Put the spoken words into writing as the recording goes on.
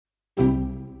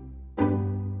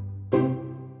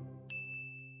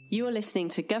You are listening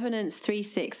to Governance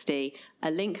 360, a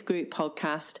Link Group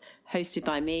podcast hosted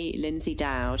by me, Lindsay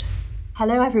Dowd.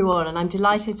 Hello everyone, and I'm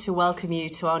delighted to welcome you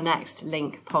to our next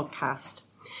Link podcast.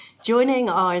 Joining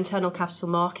our internal capital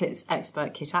markets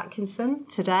expert Kit Atkinson,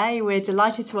 today we're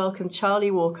delighted to welcome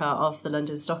Charlie Walker of the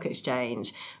London Stock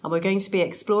Exchange, and we're going to be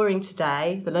exploring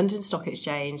today the London Stock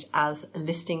Exchange as a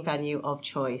listing venue of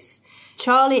choice.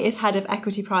 Charlie is head of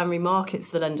equity primary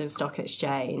markets for the London Stock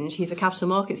Exchange. He's a capital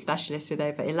markets specialist with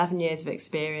over 11 years of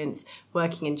experience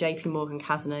working in JP Morgan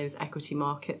Cazeneux's equity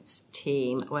markets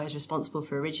team, where he's responsible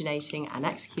for originating and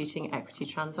executing equity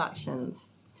transactions.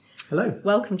 Hello.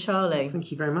 Welcome, Charlie.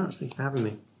 Thank you very much. Thank you for having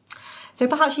me. So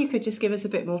perhaps you could just give us a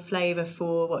bit more flavour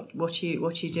for what you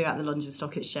do at the London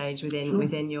Stock Exchange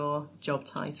within your job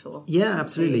title. Yeah,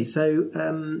 absolutely.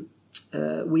 So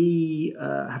we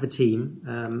have a team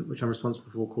which I'm responsible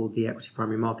for called the Equity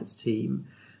Primary Markets team,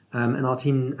 and our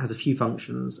team has a few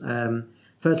functions.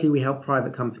 Firstly, we help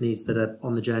private companies that are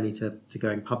on the journey to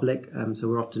going public. So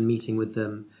we're often meeting with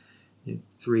them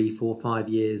 3, 4, 5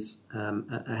 years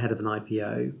ahead of an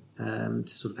IPO to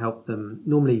sort of help them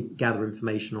normally gather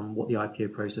information on what the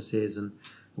IPO process is and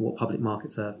what public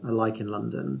markets are like in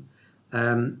London.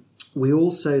 We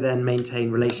also then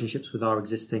maintain relationships with our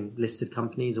existing listed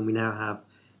companies, and we now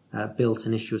have built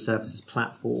an issuer services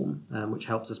platform which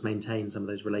helps us maintain some of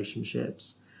those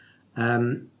relationships.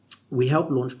 We help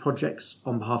launch projects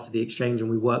on behalf of the exchange, and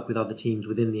we work with other teams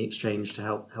within the exchange to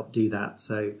help do that.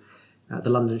 So the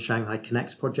London Shanghai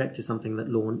Connect project is something that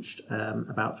launched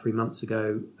about 3 months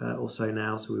ago or so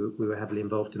now, so we were heavily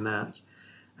involved in that.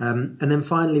 And then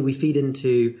finally, we feed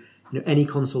into any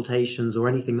consultations or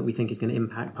anything that we think is going to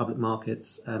impact public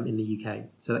markets in the UK.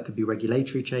 So that could be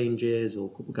regulatory changes or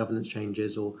corporate governance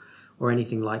changes or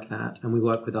anything like that. And we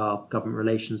work with our government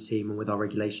relations team and with our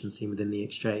regulations team within the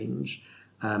exchange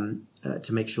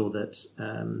to make sure that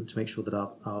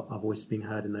our voice is being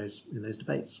heard in those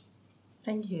debates.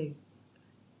 Thank you.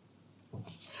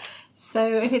 So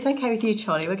if it's okay with you,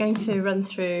 Charlie, we're going to run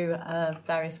through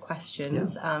various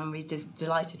questions. Yeah. We're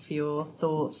delighted for your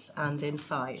thoughts and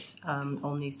insight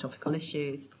on these topical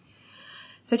issues.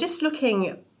 So just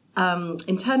looking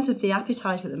in terms of the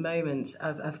appetite at the moment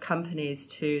of companies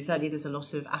certainly there's a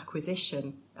lot of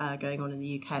acquisition going on in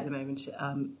the UK at the moment.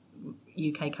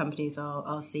 UK companies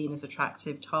are seen as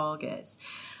attractive targets.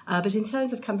 But in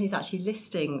terms of companies actually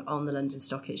listing on the London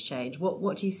Stock Exchange,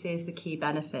 what do you see as the key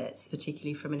benefits,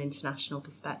 particularly from an international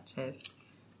perspective?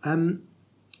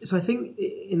 So I think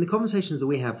in the conversations that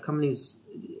we have, companies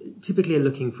typically are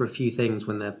looking for a few things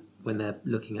when they're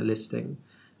looking at listing.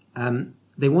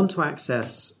 They want to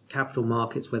access capital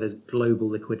markets where there's global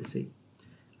liquidity.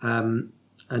 And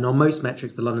on most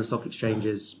metrics, the London Stock Exchange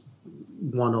is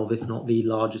one of, if not the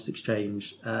largest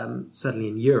exchange, certainly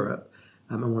in Europe,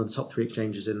 and one of the top 3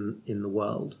 exchanges in the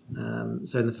world.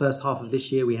 So in the first half of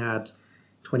this year, we had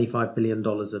 $25 billion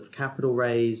of capital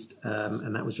raised,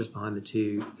 and that was just behind the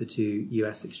two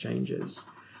US exchanges.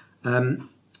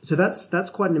 So that's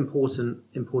quite an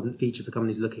important feature for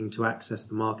companies looking to access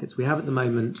the markets. We have at the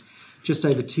moment just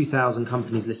over 2,000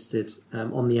 companies listed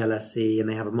on the LSE, and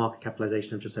they have a market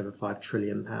capitalisation of just over £5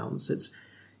 trillion. So it's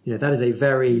that is a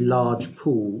very large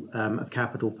pool of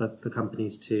capital for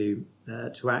companies to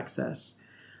access.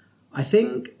 I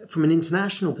think from an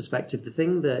international perspective, the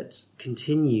thing that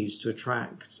continues to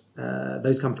attract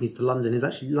those companies to London is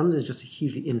actually London is just a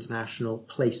hugely international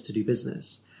place to do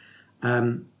business.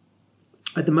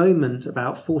 At the moment,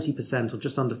 about 40% or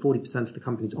just under 40% of the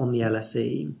companies on the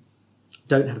LSE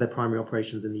don't have their primary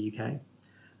operations in the UK.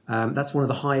 That's one of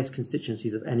the highest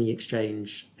constituencies of any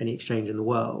exchange in the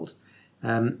world.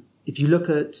 If you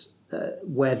look at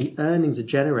where the earnings are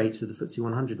generated, the FTSE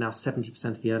 100, now 70%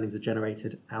 of the earnings are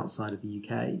generated outside of the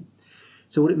UK.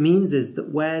 So what it means is that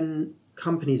when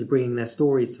companies are bringing their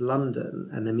stories to London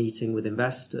and they're meeting with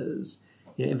investors,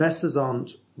 investors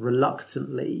aren't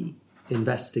reluctantly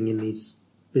investing in these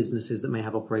businesses that may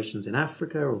have operations in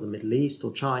Africa or the Middle East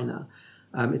or China.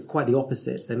 It's quite the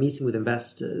opposite. They're meeting with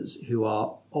investors who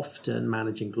are often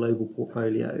managing global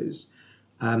portfolios,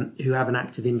 who have an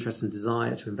active interest and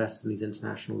desire to invest in these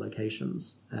international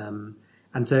locations,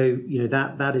 and so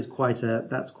that is quite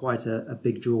a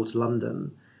big draw to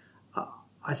London.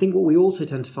 I think what we also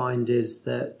tend to find is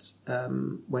that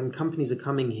when companies are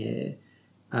coming here,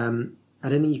 I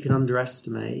don't think you can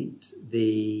underestimate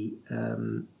the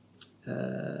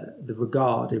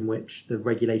regard in which the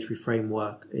regulatory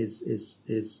framework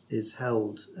is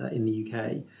held in the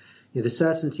UK. The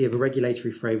certainty of a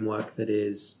regulatory framework that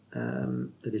is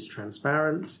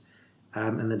transparent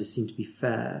and that is seen to be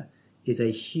fair is a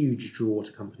huge draw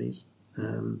to companies.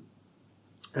 And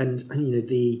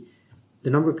the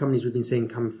number of companies we've been seeing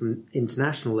come from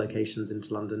international locations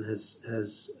into London has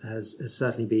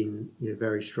certainly been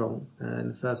very strong. In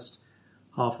the first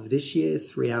half of this year,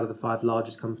 3 out of the 5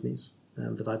 largest companies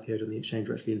that IPO'd on the exchange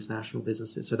were actually international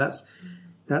businesses. So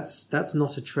that's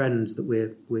not a trend that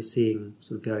we're seeing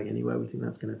sort of going anywhere. We think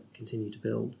that's going to continue to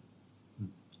build.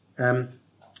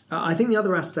 I think the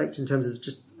other aspect in terms of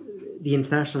just the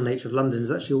international nature of London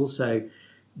is actually also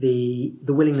the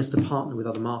willingness to partner with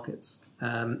other markets.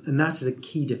 And that is a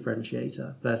key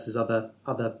differentiator versus other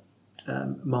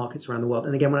markets around the world.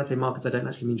 And again, when I say markets, I don't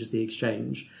actually mean just the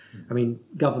exchange. I mean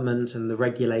government and the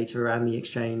regulator and the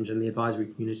exchange and the advisory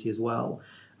community as well.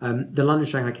 The London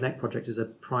Shanghai Connect project is a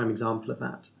prime example of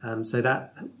that. So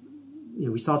that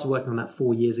we started working on that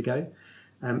 4 years ago.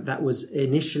 That was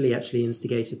initially actually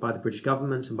instigated by the British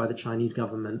government and by the Chinese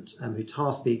government, who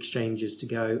tasked the exchanges to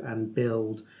go and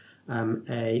build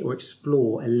or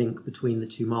explore a link between the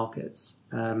two markets.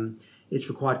 It's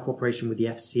required cooperation with the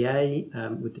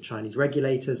FCA, with the Chinese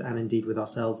regulators, and indeed with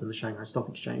ourselves and the Shanghai Stock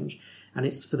Exchange. And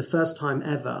it's for the first time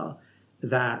ever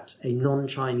that a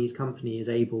non-Chinese company is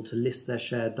able to list their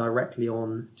share directly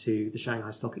on to the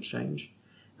Shanghai Stock Exchange.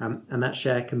 And that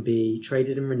share can be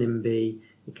traded in renminbi.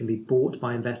 It can be bought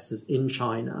by investors in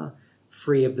China,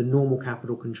 free of the normal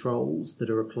capital controls that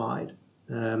are applied.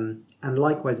 And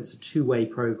likewise, it's a two-way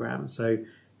program. So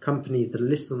companies that are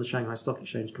listed on the Shanghai Stock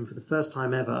Exchange can, for the first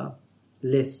time ever,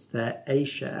 list their A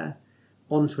share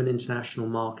onto an international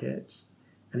market,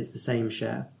 and it's the same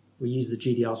share. We use the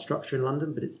GDR structure in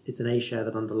London, but it's an A share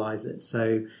that underlies it.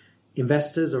 So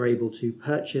investors are able to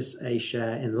purchase a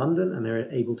share in London, and they're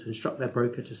able to instruct their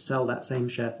broker to sell that same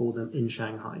share for them in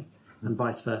Shanghai, and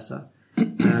vice versa.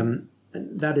 And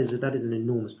that is an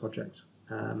enormous project.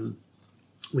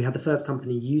 We had the first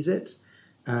company use it,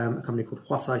 a company called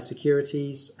Huatai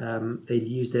Securities. They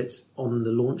used it on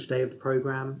the launch day of the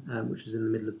program, which was in the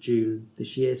middle of June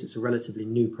this year. So it's a relatively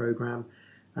new program.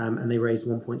 And they raised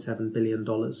 $1.7 billion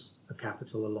of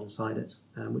capital alongside it,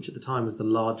 which at the time was the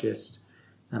largest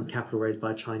capital raised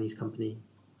by a Chinese company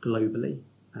globally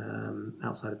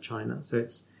outside of China. So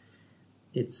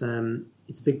it's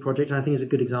a big project, and I think it's a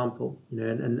good example.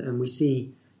 And we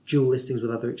see dual listings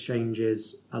with other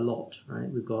exchanges a lot, right?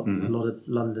 We've got a lot of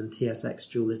London TSX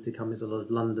dual listed companies, a lot of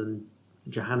London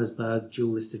Johannesburg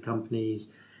dual listed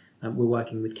companies. We're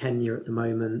working with Kenya at the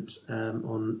moment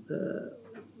on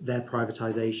their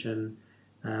privatisation.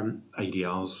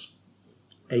 ADRs.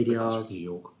 New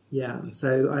York. Yeah.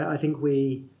 So I think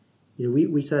we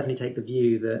certainly take the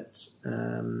view that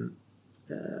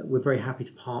we're very happy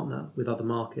to partner with other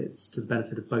markets to the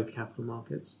benefit of both capital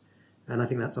markets. And I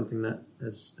think that's something that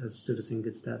has stood us in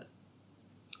good stead.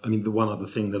 I mean, the one other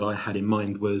thing that I had in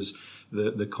mind was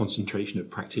the concentration of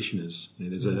practitioners.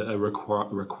 There's a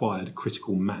required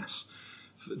critical mass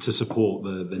to support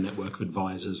the network of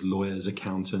advisors, lawyers,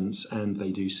 accountants, and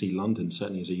they do see London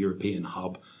certainly as a European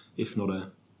hub, if not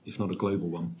a global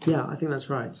one. Yeah, I think that's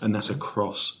right. And that's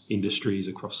across industries,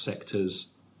 across sectors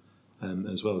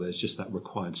as well. There's just that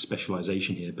required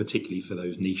specialisation here, particularly for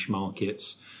those niche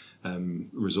markets,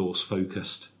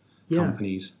 resource-focused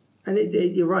companies. And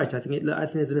you're right. I think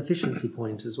there's an efficiency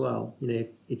point as well.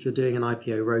 If you're doing an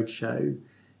IPO roadshow,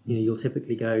 you'll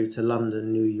typically go to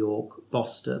London, New York,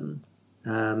 Boston.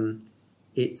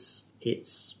 It's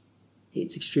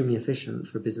extremely efficient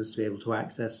for a business to be able to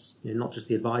access not just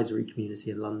the advisory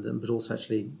community in London, but also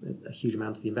actually a huge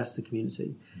amount of the investor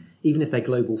community. Even if they're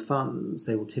global funds,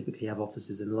 they will typically have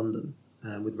offices in London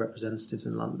with representatives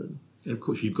in London. And of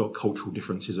course, you've got cultural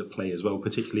differences at play as well,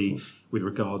 particularly with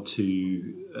regard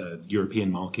to European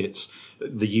markets.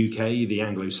 The UK, the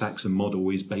Anglo-Saxon model,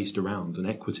 is based around an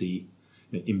equity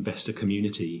investor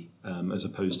community as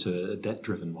opposed to a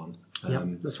debt-driven one. Yeah,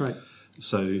 that's right.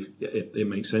 So it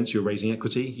makes sense. You're raising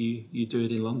equity. You do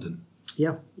it in London.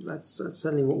 Yeah, that's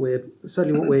certainly what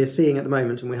we're seeing at the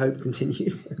moment, and we hope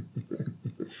continues.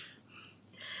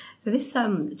 So this,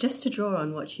 just to draw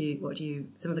on what you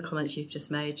some of the comments you've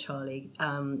just made, Charlie.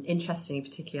 Interestingly,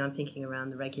 particularly, I'm thinking around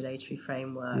the regulatory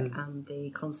framework and the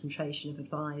concentration of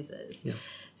advisors. Yeah.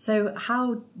 So,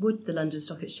 how would the London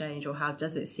Stock Exchange, or how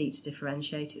does it seek to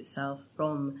differentiate itself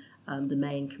from the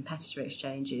main competitor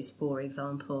exchanges, for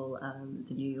example,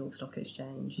 the New York Stock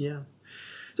Exchange? Yeah.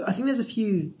 So I think there's a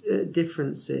few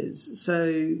differences.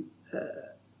 So.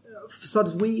 For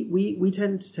starters, we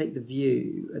tend to take the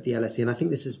view at the LSE, and I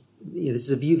think this is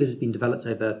a view that has been developed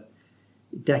over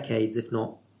decades, if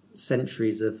not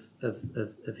centuries of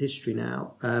history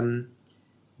now,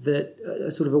 that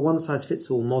a sort of a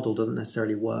one-size-fits-all model doesn't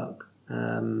necessarily work.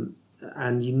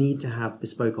 and you need to have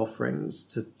bespoke offerings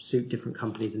to suit different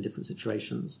companies in different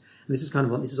situations. And this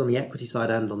is on the equity side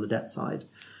and on the debt side.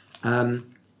 And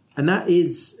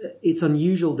it's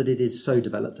unusual that it is so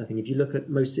developed. I think if you look at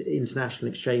most international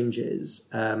exchanges,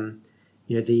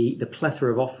 the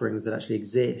plethora of offerings that actually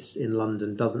exist in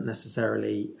London doesn't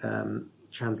necessarily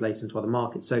translate into other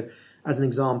markets. So as an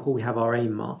example, we have our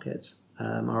AIM market,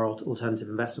 our alternative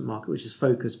investment market, which is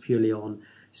focused purely on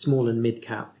small and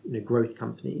mid-cap growth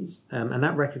companies. And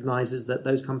that recognises that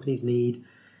those companies need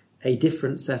a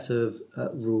different set of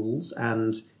rules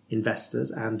and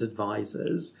investors and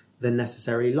advisors than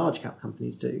necessarily large cap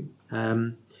companies do.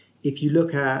 If you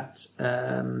look at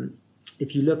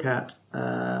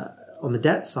on the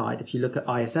debt side, if you look at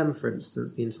ISM, for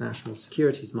instance, the international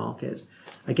securities market,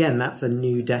 again, that's a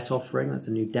new debt offering. That's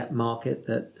a new debt market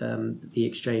that the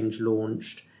exchange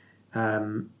launched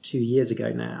 2 years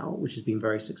ago now, which has been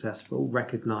very successful,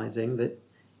 recognizing that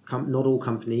not all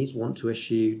companies want to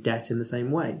issue debt in the same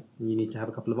way. And you need to have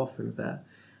a couple of offerings there.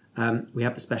 We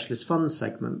have the specialist funds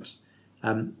segment.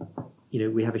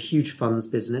 We have a huge funds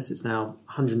business. It's now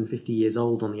 150 years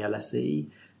old on the LSE,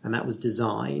 and that was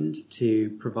designed to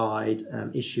provide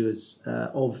issuers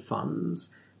of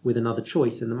funds with another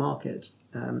choice in the market.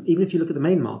 Even if you look at the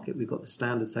main market, we've got the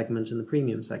standard segment and the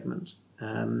premium segment.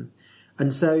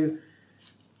 And so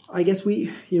I guess we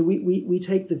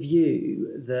take the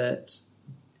view that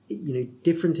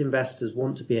different investors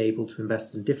want to be able to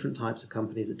invest in different types of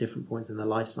companies at different points in their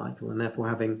life cycle, and therefore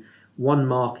having one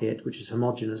market which is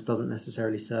homogenous doesn't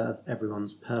necessarily serve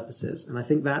everyone's purposes. And I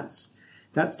think that's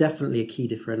definitely a key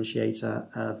differentiator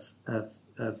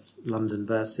of London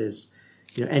versus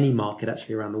any market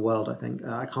actually around the world. I think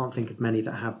I can't think of many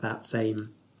that have that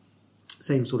same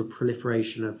sort of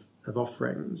proliferation of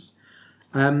offerings.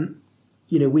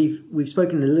 We've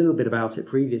spoken a little bit about it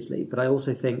previously, but I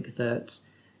also think that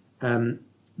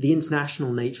the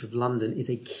international nature of London is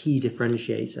a key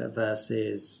differentiator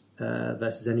versus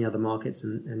any other markets.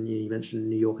 And you mentioned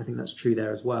New York. I think that's true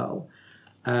there as well.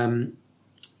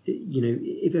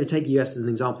 If I take the US as an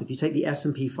example, if you take the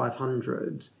S&P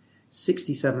 500,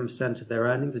 67% of their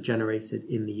earnings are generated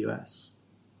in the US.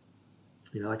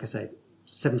 Like I say,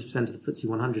 70% of the FTSE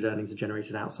 100 earnings are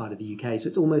generated outside of the UK. So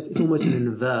it's almost an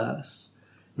inverse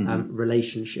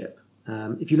relationship.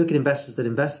 If you look at investors that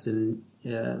invest in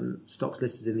stocks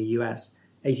listed in the US,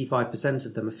 85%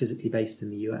 of them are physically based in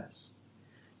the US.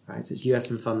 Right, so it's US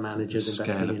and fund managers. The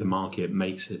scale of the market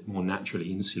makes it more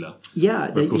naturally insular.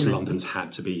 Yeah, but of course, London's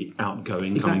had to be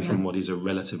outgoing, coming from what is a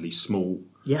relatively small.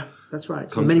 Yeah, that's right.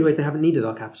 Country. In many ways, they haven't needed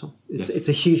our capital. It's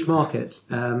a huge market.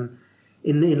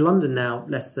 In London now,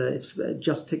 it's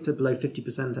just ticked up below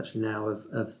 50% actually now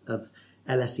of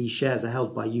LSE shares are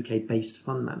held by UK-based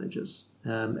fund managers.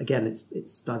 Again,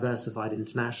 it's diversified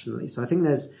internationally. So I think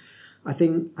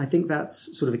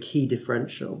that's sort of a key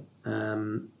differential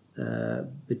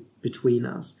between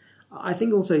us. I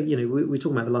think also, we're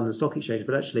talking about the London Stock Exchange,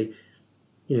 but actually,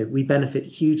 we benefit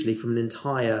hugely from an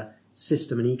entire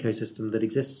system and ecosystem that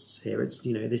exists here. It's,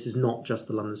 this is not just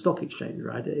the London Stock Exchange,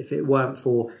 right? If it weren't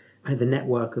for the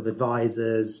network of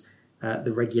advisors,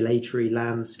 the regulatory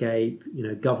landscape,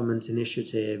 government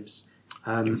initiatives,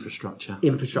 infrastructure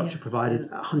providers,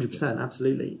 100%,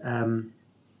 absolutely.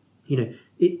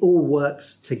 It all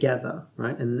works together,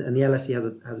 right? And the LSE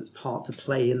has its part to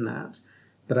play in that.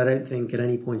 But I don't think at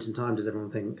any point in time does everyone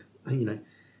think,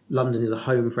 London is a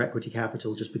home for equity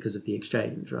capital just because of the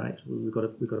exchange, right? We've got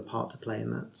a part to play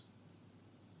in that.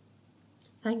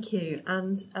 Thank you.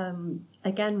 And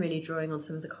again, really drawing on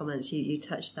some of the comments you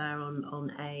touched there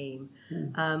on AIM.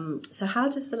 So how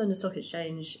does the London Stock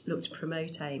Exchange look to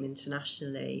promote AIM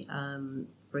internationally,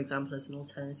 for example, as an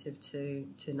alternative to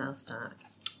NASDAQ?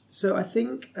 So I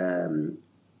think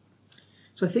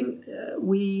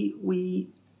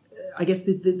I guess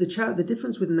the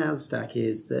difference with NASDAQ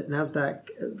is that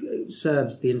NASDAQ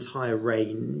serves the entire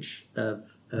range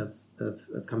of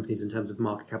companies in terms of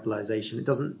market capitalization. It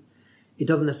doesn't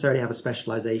necessarily have a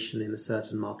specialization in a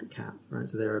certain market cap, right?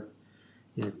 So there are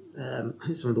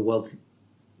some of the world's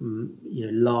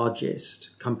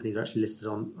largest companies are actually listed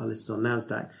on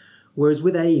NASDAQ. Whereas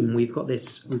with AIM, we've got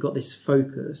this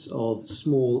focus of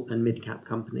small and mid cap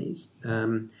companies,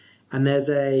 and there's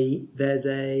a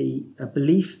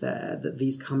belief there that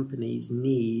these companies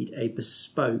need a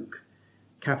bespoke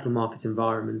capital markets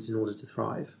environment in order to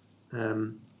thrive,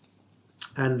 and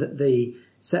that the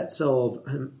sets of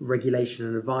regulation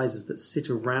and advisors that sit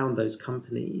around those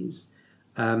companies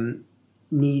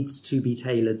needs to be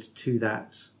tailored to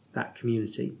that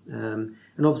community. And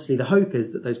obviously the hope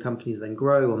is that those companies then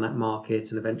grow on that market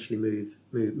and eventually move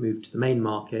to the main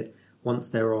market once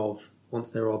they're of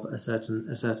they're of a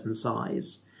certain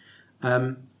size.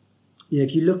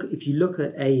 If you look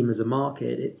at AIM as a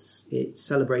market, it's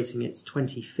celebrating its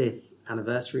 25th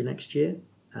anniversary next year.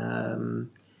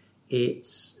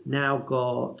 It's now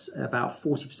got about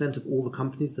 40% of all the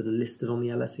companies that are listed on the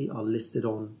LSE are listed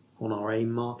on our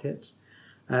AIM market.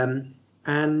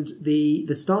 And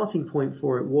the starting point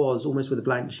for it was almost with a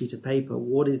blank sheet of paper.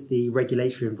 What is the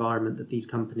regulatory environment that these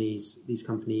companies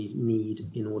need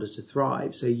in order to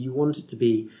thrive? So you want it to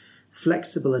be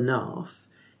flexible enough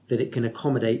that it can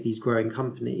accommodate these growing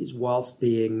companies whilst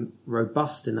being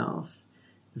robust enough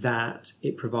that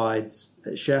it provides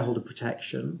shareholder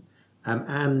protection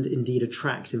and indeed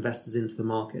attracts investors into the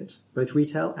market, both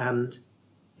retail and,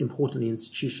 importantly,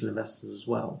 institutional investors as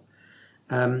well.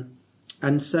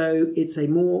 And so it's a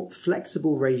more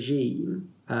flexible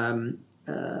regime, a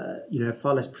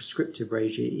far less prescriptive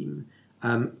regime,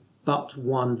 but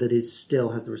one that still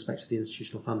has the respect of the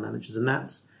institutional fund managers, and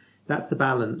that's the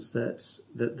balance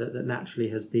that naturally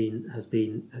has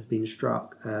been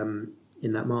struck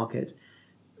in that market.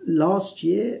 Last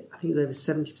year, I think it was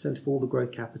over 70% of all the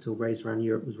growth capital raised around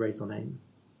Europe was raised on AIM.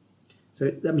 So,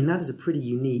 that is a pretty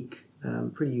unique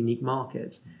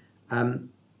market.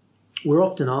 We're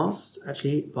often asked,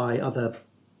 actually, by other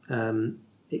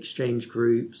exchange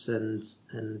groups and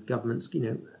governments,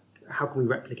 how can we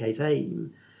replicate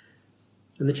AIM?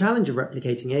 And the challenge of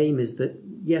replicating AIM is that,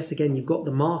 yes, again, you've got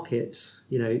the market,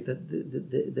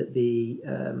 that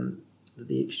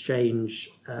the exchange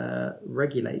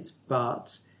regulates,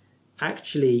 but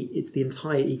actually it's the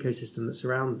entire ecosystem that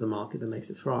surrounds the market that makes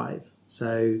it thrive.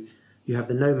 So you have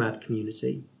the nomad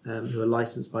community who are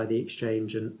licensed by the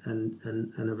exchange and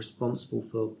are responsible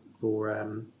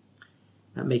for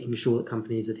making sure that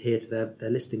companies adhere to their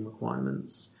listing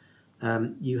requirements.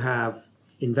 You have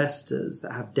investors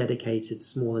that have dedicated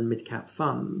small and mid-cap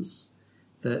funds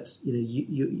that,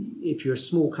 if you're a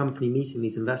small company meeting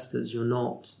these investors, you're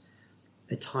not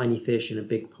a tiny fish in a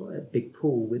big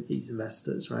pool with these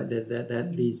investors, right?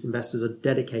 These investors are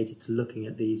dedicated to looking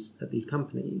at these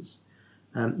companies.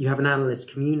 You have an analyst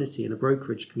community and a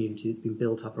brokerage community that's been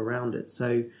built up around it.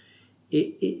 So,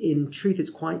 in truth, it's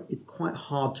quite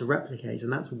hard to replicate,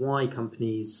 and that's why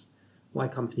companies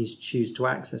choose to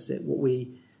access it. What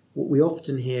we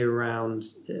often hear around,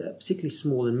 particularly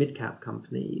small and mid-cap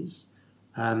companies,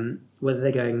 whether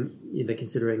they're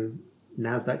considering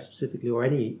NASDAQ specifically or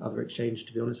any other exchange,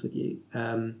 to be honest with you,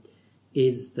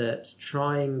 is that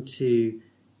trying to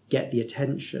get the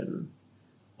attention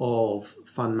of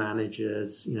fund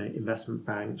managers, investment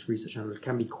banks, research analysts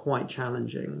can be quite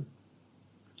challenging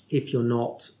if you're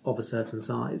not of a certain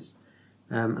size.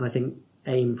 And I think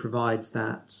AIM provides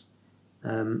that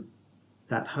home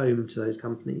to those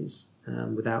companies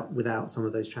without some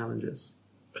of those challenges.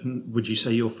 And would you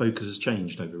say your focus has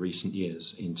changed over recent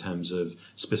years in terms of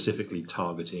specifically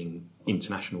targeting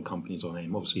international companies on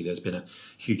AIM? Obviously, there's been a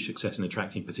huge success in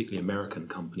attracting particularly American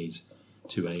companies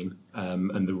to AIM,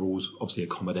 and the rules obviously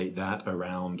accommodate that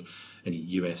around any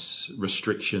US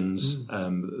restrictions,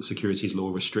 securities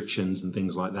law restrictions and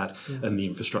things like that. Yeah. And the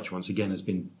infrastructure, once again, has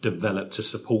been developed to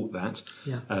support that.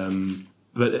 Yeah.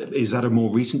 But is that a more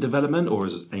recent development, or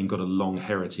has AIM got a long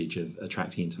heritage of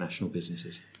attracting international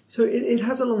businesses? So it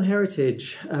has a long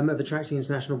heritage of attracting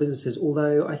international businesses,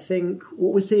 although I think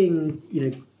what we're seeing,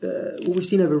 what we've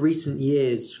seen over recent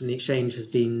years from the exchange has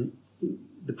been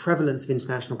the prevalence of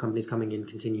international companies coming in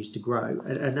continues to grow.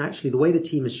 And actually, the way the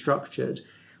team is structured,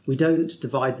 we don't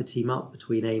divide the team up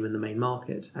between AIM and the main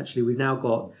market. Actually, we've now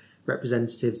got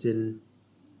representatives in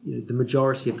the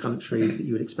majority of countries that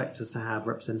you would expect us to have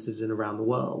representatives in around the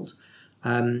world.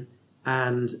 And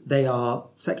they are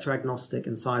sector agnostic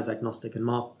and size agnostic and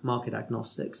market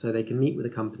agnostic. So they can meet with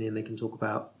a company and they can talk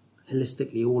about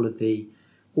holistically all of the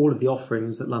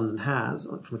offerings that London has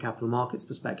from a capital markets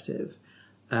perspective.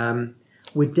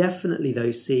 We're definitely,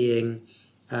 though, seeing,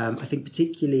 I think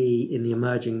particularly in the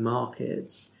emerging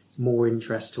markets, more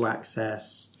interest to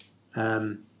access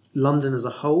London as a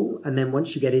whole. And then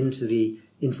once you get into the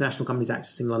international companies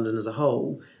accessing London as a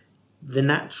whole, the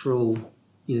natural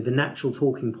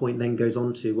talking point then goes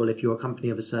on to, well, if you're a company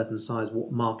of a certain size,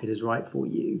 what market is right for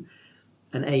you?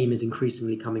 And AIM is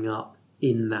increasingly coming up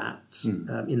in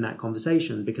that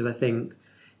conversation, because I think,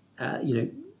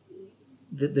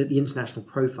 the international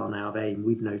profile now of AIM,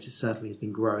 we've noticed, certainly has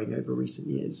been growing over recent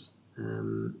years.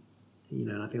 And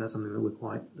I think that's something that we're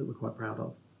quite proud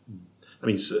of. I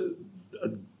mean,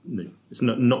 it's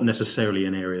not necessarily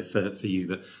an area for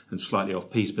you, and slightly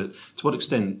off piece. But to what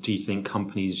extent do you think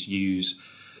companies use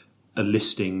a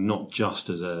listing not just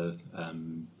as a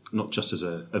not just as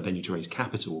a venue to raise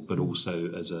capital, but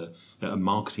also as a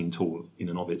marketing tool in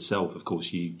and of itself. Of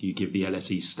course, you give the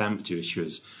LSE stamp to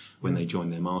issuers when they join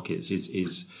their markets.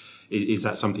 Is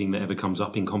that something that ever comes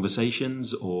up in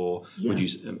conversations, or would you?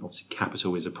 Obviously,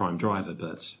 capital is a prime driver,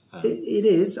 but it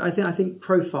is. I think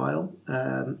profile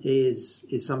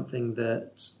is something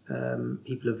that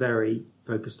people are very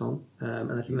focused on,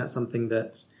 and I think that's something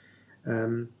that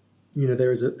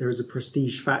there is a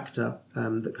prestige factor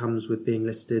that comes with being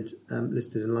listed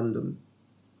in London,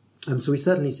 so we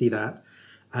certainly see that,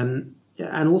 and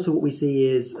also what we see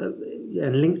is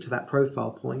and linked to that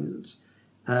profile point.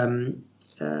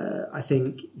 I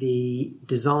think the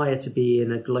desire to be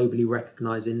in a globally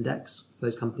recognised index for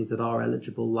those companies that are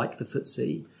eligible, like the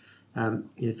FTSE,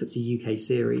 FTSE UK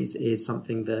series, is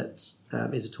something that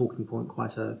is a talking point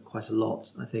quite a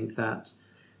lot. I think that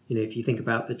if you think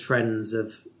about the trends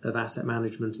of asset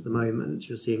management at the moment,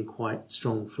 you're seeing quite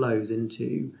strong flows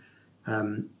into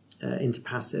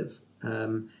passive,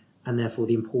 and therefore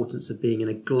the importance of being in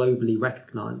a globally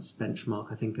recognised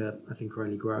benchmark, I think are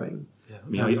only growing. Yeah. I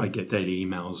mean, I get daily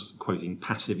emails quoting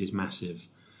passive is massive.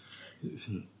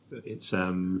 It's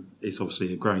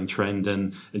obviously a growing trend,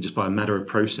 and just by a matter of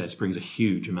process brings a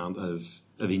huge amount of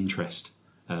interest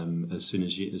as soon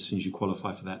as you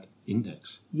qualify for that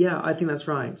index. Yeah, I think that's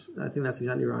right. I think that's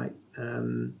exactly right.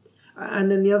 And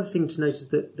then the other thing to note is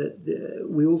that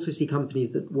we also see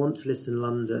companies that want to list in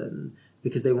London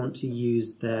because they want to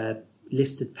use their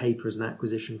listed paper as an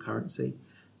acquisition currency.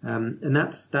 And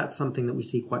that's something that we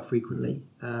see quite frequently.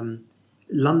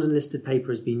 London listed paper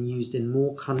has been used in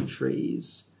more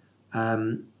countries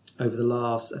over the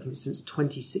last, I think since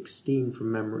 2016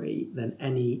 from memory, than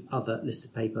any other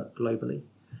listed paper globally.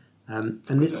 And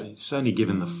this certainly,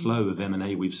 given the flow of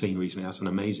M&A we've seen recently, that's an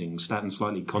amazing stat and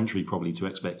slightly contrary probably to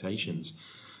expectations.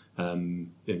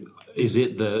 Is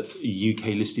it that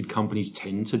UK listed companies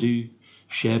tend to do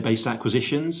share-based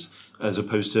acquisitions as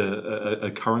opposed to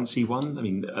a currency one? I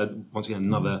mean, once again,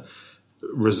 another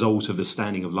result of the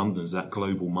standing of London as that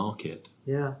global market.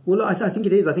 Yeah, well, I think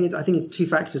it is. I think it's two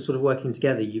factors sort of working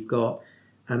together. You've got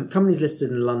companies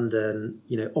listed in London,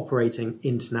 operating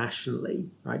internationally,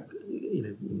 right?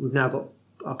 We've now got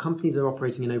our companies are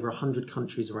operating in over 100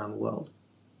 countries around the world.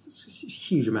 It's a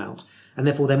huge amount, and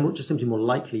therefore they're just simply more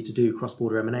likely to do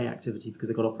cross-border M&A activity because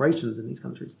they've got operations in these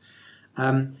countries.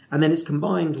 And then it's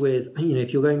combined with,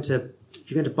 if you're going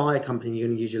to buy a company and you're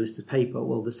going to use your listed paper,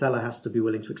 well, the seller has to be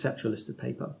willing to accept your listed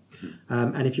paper.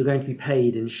 And if you're going to be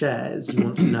paid in shares, you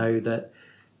want to know that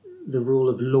the rule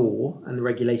of law and the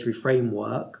regulatory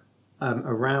framework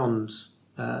around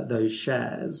those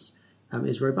shares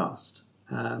is robust.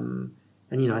 And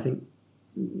I think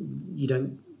you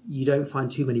don't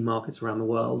find too many markets around the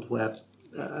world where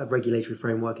a regulatory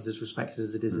framework is as respected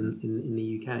as it is in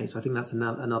the UK. So I think that's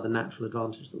another natural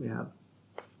advantage that we have.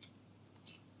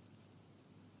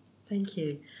 Thank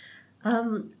you.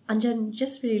 And Jen,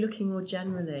 just really looking more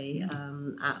generally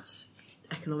at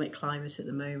economic climate at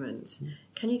the moment,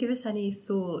 can you give us any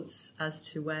thoughts as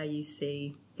to where you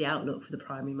see the outlook for the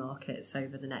primary markets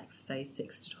over the next, say,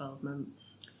 6 to 12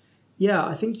 months? Yeah,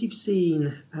 I think you've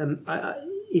seen.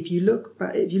 If you look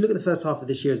at the first half of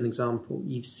this year as an example,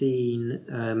 you've seen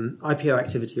IPO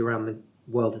activity around the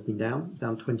world has been down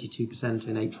 22%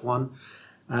 in H1.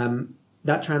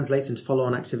 That translates into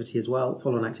follow-on activity as well.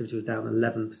 Follow-on activity was down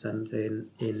 11% in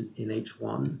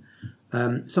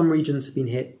H1. Some regions have been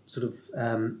hit sort of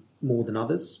more than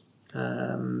others.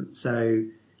 So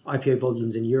IPO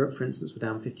volumes in Europe, for instance, were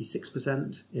down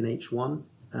 56% in H1.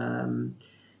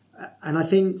 And I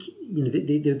think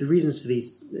the reasons for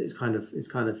these is kind of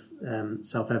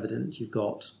self-evident. You've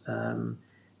got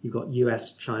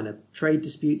US-China trade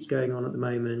disputes going on at the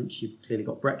moment. You've clearly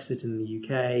got Brexit in the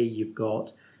UK. You've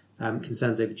got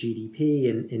concerns over GDP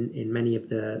in many of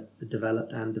the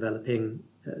developed and developing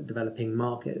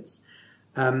markets.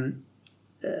 London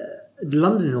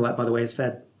and all that, by the way, has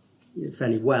fared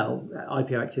fairly well.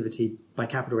 IPO activity by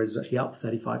capital raise is actually up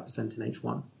 35% in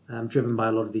H1. Driven by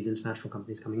a lot of these international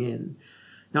companies coming in.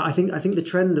 Now, I think the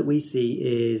trend that we see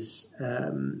is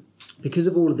because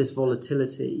of all of this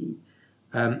volatility,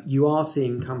 you are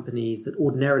seeing companies that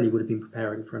ordinarily would have been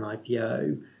preparing for an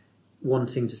IPO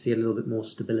wanting to see a little bit more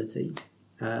stability.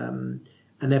 And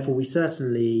therefore, we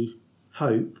certainly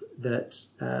hope that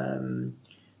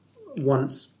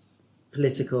once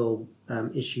political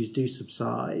issues do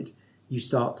subside, you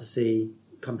start to see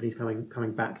companies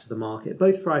coming back to the market,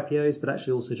 both for IPOs, but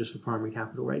actually also just for primary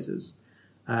capital raisers.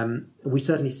 We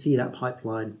certainly see that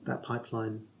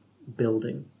pipeline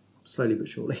building slowly but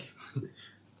surely.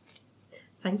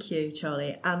 Thank you,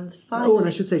 Charlie. And finally... and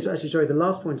I should say, actually, sorry, the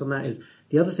last point on that is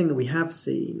the other thing that we have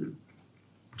seen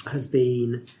has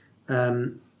been,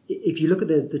 if you look at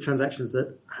the transactions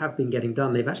that have been getting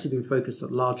done, they've actually been focused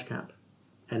at large cap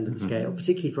end of the scale,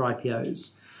 particularly for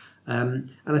IPOs.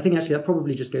 And I think actually that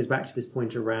probably just goes back to this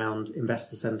point around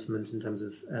investor sentiment in terms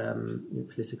of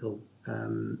political...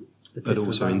 but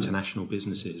also international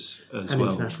businesses as well.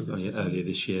 International businesses. Earlier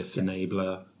this year,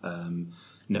 Finabler,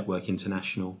 Network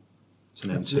International, to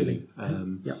name two.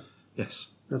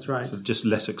 Yes, that's right. So just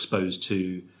less exposed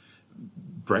to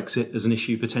Brexit as an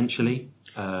issue potentially.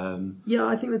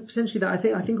 I think there's potentially that.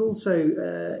 I think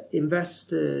also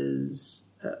investors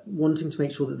wanting to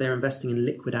make sure that they're investing in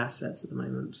liquid assets at the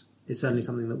moment is certainly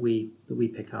something that we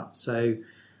pick up. So,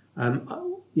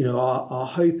 our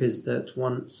hope is that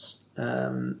once,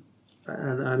 and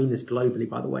I mean this globally,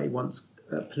 by the way, once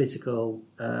political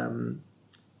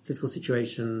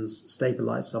situations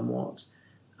stabilise somewhat,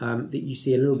 that you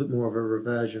see a little bit more of a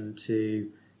reversion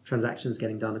to transactions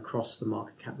getting done across the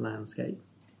market cap landscape.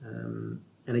 And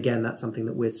again, that's something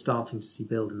that we're starting to see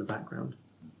build in the background.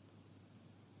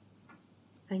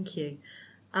 Thank you.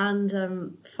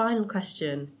 And final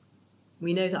question.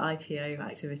 We know that IPO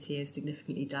activity is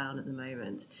significantly down at the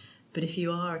moment, but if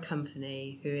you are a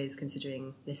company who is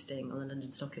considering listing on the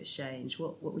London Stock Exchange,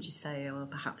 what would you say are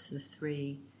perhaps the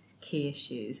 3 key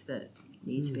issues that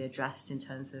need to be addressed in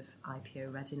terms of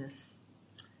IPO readiness?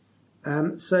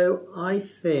 So I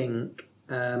think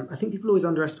people always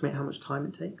underestimate how much time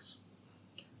it takes.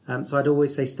 So I'd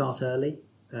always say start early.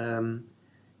 I'd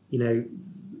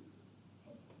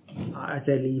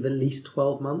say leave at least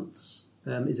 12 months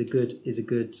is a good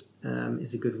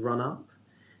run up.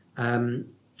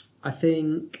 I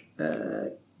think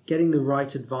getting the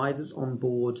right advisors on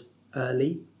board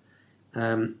early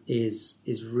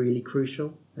is really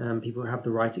crucial. People who have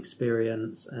the right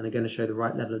experience and are going to show the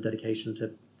right level of dedication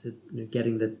to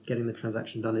getting the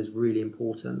transaction done is really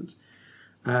important.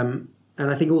 And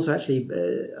I think also actually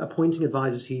appointing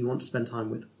advisors who you want to spend time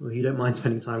with, or who you don't mind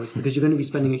spending time with, because you're going to be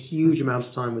spending a huge amount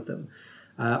of time with them,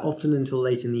 often until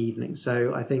late in the evening.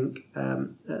 So I think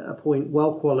appoint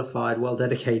well qualified, well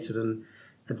dedicated, and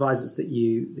advisors that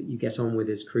you get on with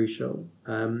is crucial.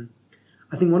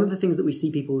 I think one of the things that we see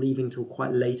people leaving till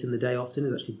quite late in the day often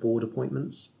is actually board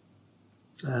appointments.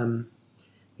 I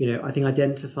think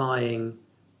identifying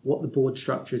what the board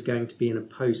structure is going to be in a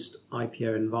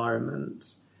post-IPO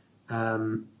environment,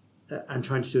 and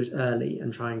trying to do it early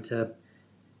and trying to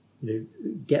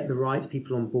get the right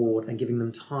people on board and giving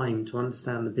them time to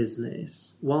understand the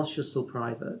business whilst you're still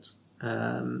private,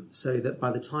 so that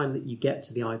by the time that you get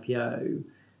to the IPO,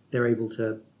 they're able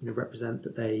to represent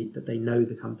that they know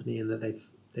the company and that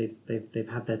they've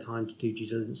had their time to do due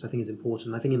diligence. I think is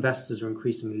important. I think investors are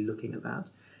increasingly looking at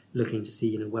that, looking to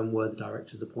see when were the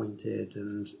directors appointed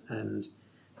and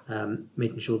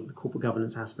making sure that the corporate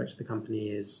governance aspect of the company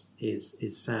is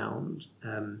sound.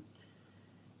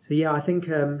 I think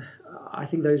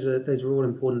those are all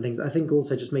important things. I think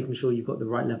also just making sure you've got the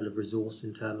right level of resource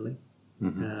internally.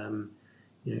 Mm-hmm.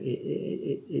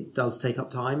 It does take up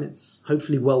time. It's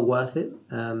hopefully well worth it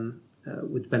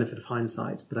with the benefit of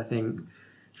hindsight. But I think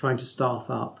trying to staff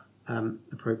up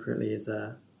appropriately is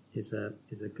a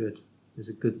good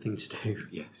thing to do.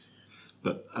 Yes,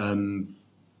 but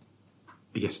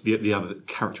I guess the other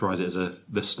characterise it as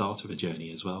the start of a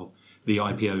journey as well. The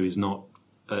IPO is not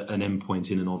an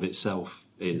endpoint in and of itself.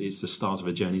 It's the start of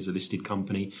a journey as a listed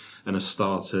company and a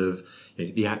start of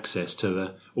the access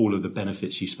to all of the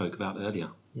benefits you spoke about earlier.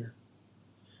 Yeah.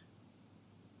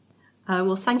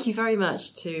 Well, thank you very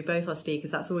much to both our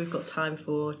speakers. That's all we've got time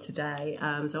for today.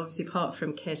 So obviously, apart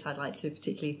from Kit, I'd like to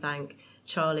particularly thank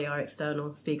Charlie, our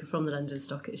external speaker from the London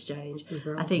Stock Exchange.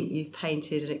 I think you've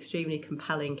painted an extremely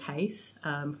compelling case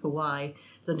for why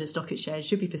London Stock Exchange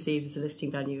should be perceived as a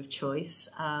listing venue of choice.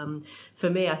 For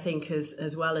me, I think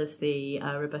as well as the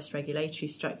robust regulatory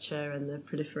structure and the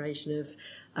proliferation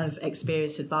of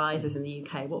experienced advisors in the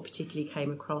UK, what particularly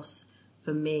came across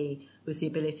for me was the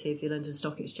ability of the London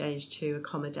Stock Exchange to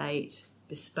accommodate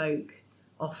bespoke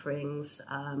offerings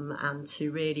and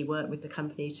to really work with the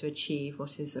company to achieve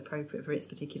what is appropriate for its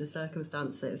particular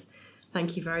circumstances.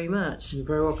 Thank you very much. You're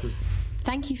very welcome.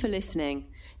 Thank you for listening.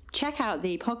 Check out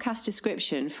the podcast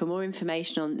description for more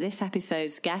information on this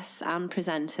episode's guests and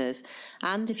presenters.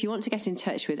 And if you want to get in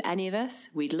touch with any of us,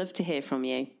 we'd love to hear from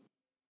you.